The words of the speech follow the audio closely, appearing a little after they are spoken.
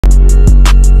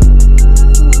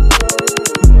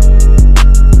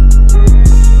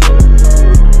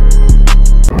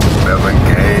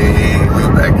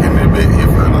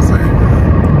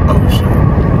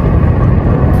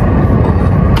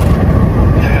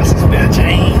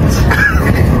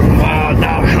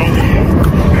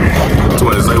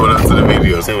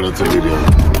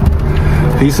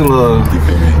Peace and love.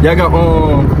 Y'all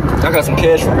got some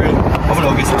cash for real? I'm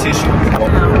gonna go get some tissue.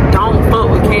 Don't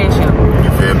fuck with cash out. You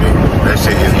feel me? That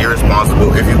shit is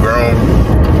irresponsible. If you grown,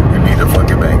 you need a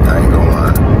fucking bank. I ain't gonna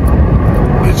lie.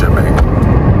 Get your bank.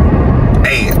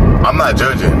 Hey, I'm not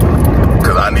judging,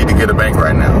 cause I need to get a bank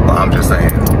right now. But I'm just saying,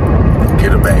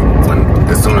 get a bank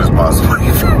as soon as possible. I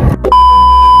ain't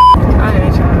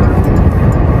trying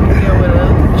to deal with a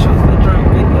shoot the drink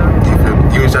video.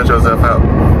 You ain't shut yourself out.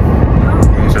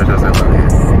 You ain't shut yourself out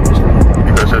yet.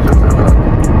 You gotta shut yourself out.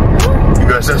 You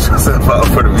gotta shut yourself out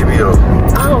for the video.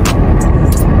 Oh.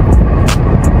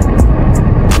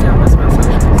 Yeah, what's my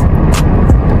socials?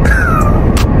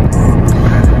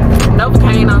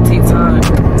 Novocaine on TikTok,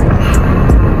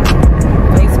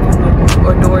 Facebook,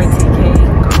 or Onlyy1.tk.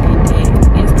 Go get that.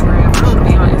 Instagram. I don't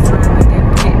be on Instagram like that.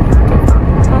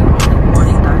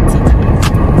 Onlyy1.tk.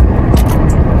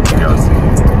 Y'all see.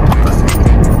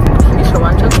 You should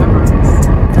watch your camera.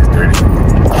 It's dirty.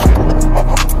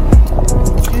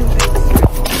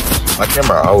 My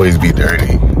camera always be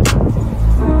dirty.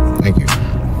 Thank you.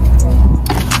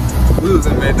 We was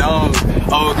in McDonald's.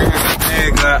 Oh, man,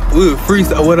 we were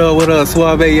freestyle. What up,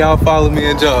 Suave? Y'all follow me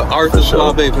and Arthur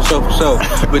Suave, for sure.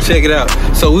 But check it out.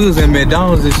 So we was in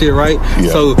McDonald's and shit, right?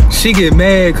 Yeah. So she get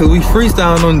mad because we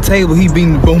freestyling on the table. He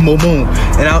beating boom, boom, boom.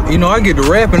 And I get the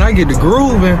rapping, I get the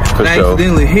grooving. And I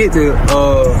accidentally hit the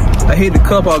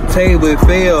cup off the table. It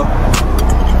fell.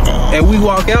 And we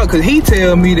walk out because he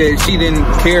tell me that she didn't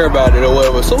care about it or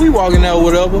whatever. So we walking out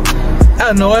whatever.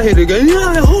 I know I hit the guy.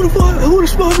 Yeah, who the fuck? Who the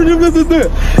fuck?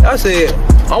 I said,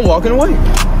 I'm walking away.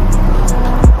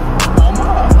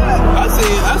 I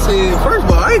said, first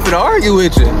of all, I ain't finna argue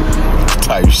with you.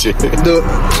 Type shit.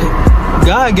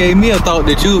 God gave me a thought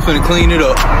that you was finna clean it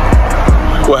up.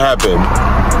 What happened?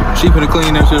 She finna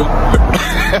clean that shit up.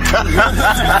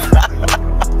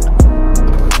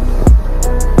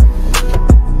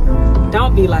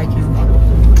 Don't be like him.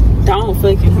 Don't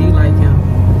fucking be like him.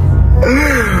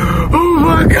 Oh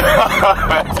my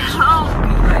God.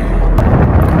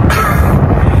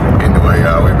 Anyway,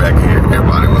 y'all, we back here.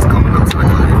 Everybody was coming up to the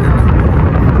car.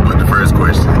 But the first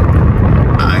question, I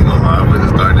ain't gonna lie, but it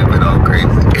started a bit all crazy.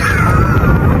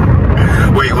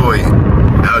 Wait.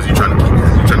 How's you trying to keep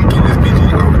this? You trying to keep this PG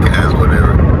or we can ask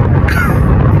whatever?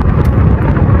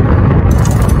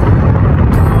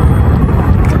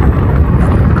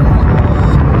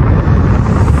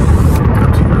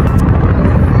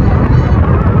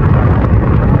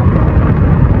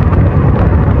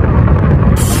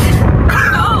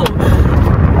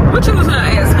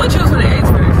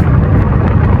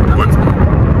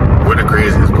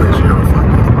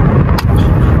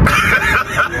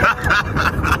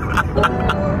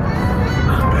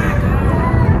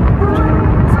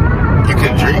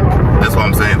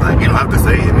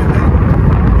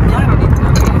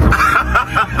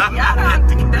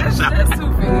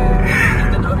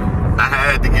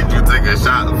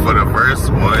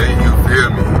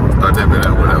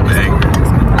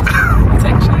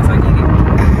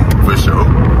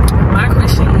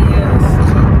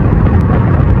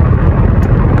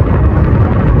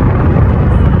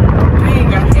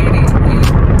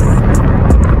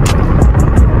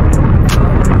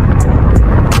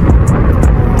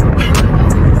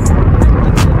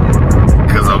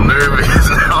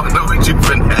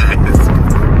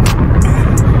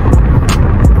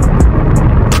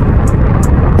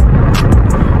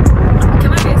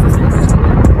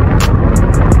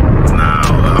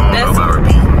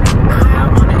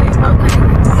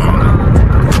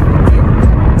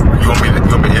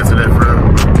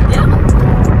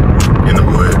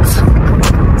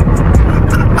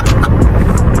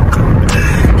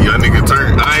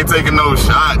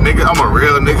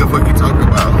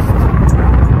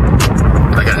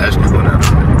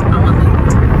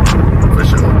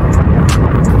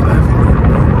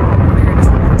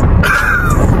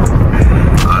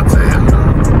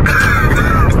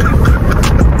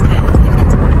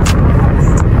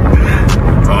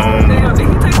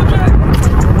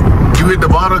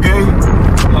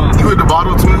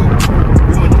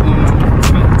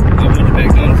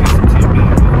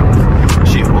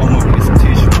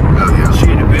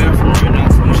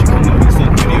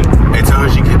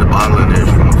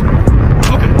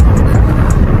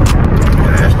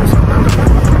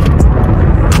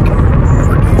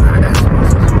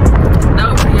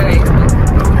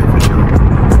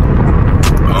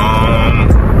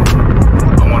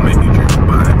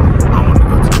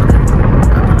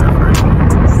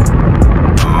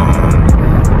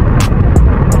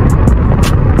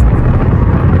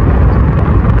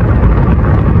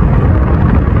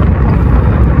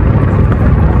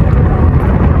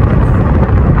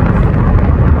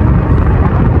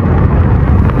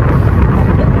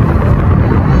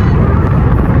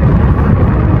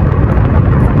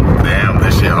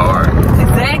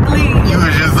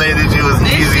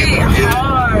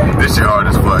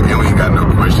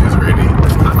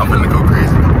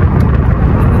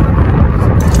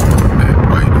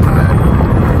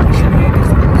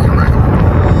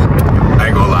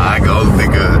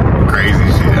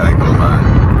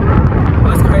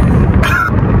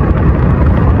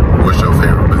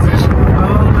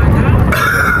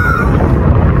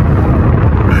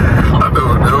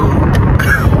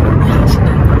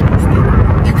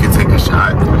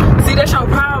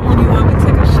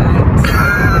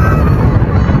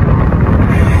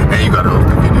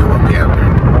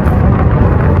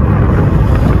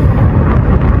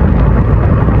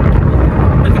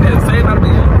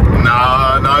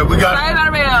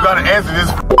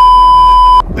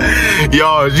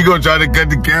 Pause. You gonna try to cut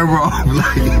the camera off?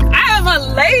 Like, I am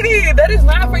a lady. That is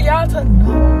not for y'all to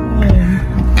know.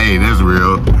 hey, that's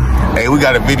real. Hey, we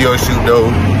got a video shoot though.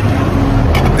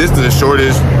 This is the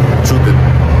shortest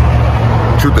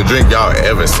truth to drink y'all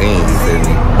ever seen. You feel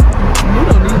me? You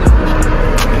don't need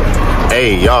that.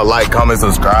 Hey, y'all like, comment,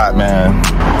 subscribe, man.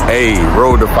 Hey,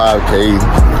 road to 5K.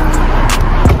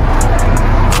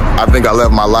 I think I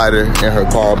left my lighter in her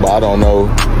car, but I don't know.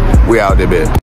 We out there, bitch.